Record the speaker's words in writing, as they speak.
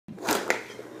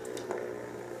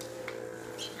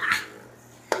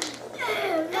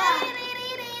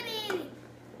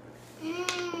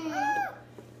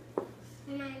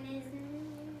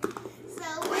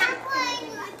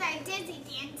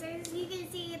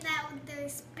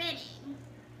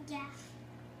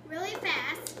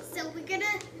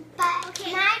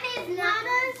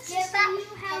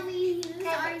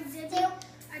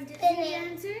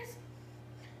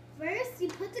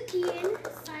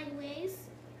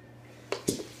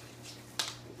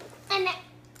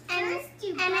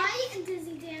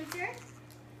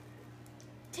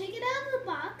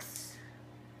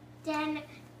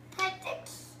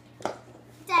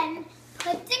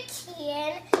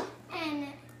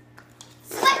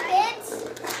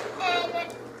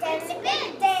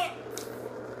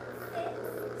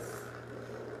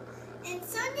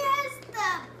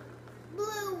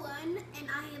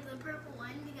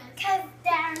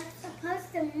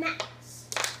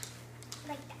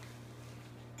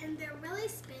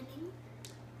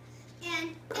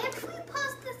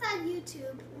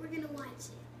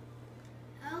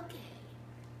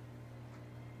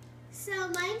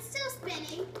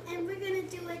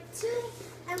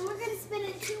and we're gonna spin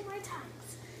it 2 more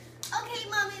times. Okay,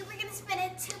 Mommy, we're gonna spin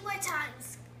it 2 more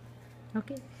times.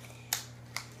 Okay.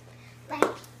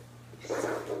 Like,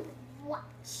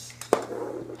 watch.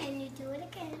 And you do it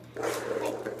again,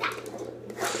 like that.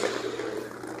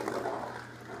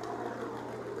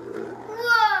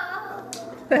 Whoa!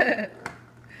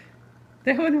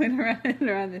 That one went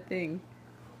around the thing.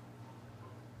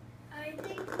 I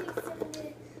think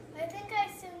I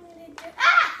submitted it.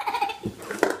 Ah!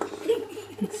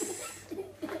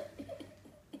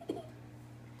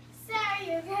 Sorry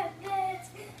about that.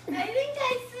 I think I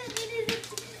submitted it.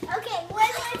 Okay,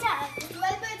 one more time.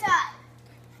 One more time.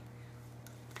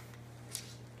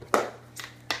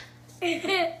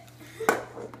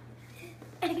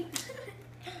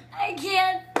 I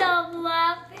can't stop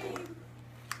laughing.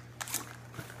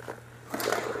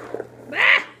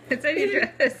 Ah! It's on your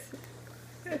dress.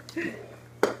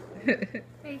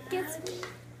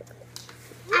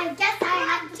 I guess I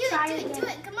have to do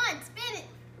it. Come on, spin it.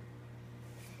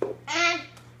 And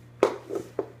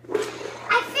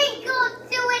I think you'll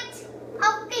do it. I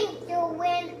think you'll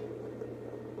win.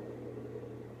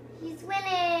 He's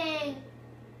winning.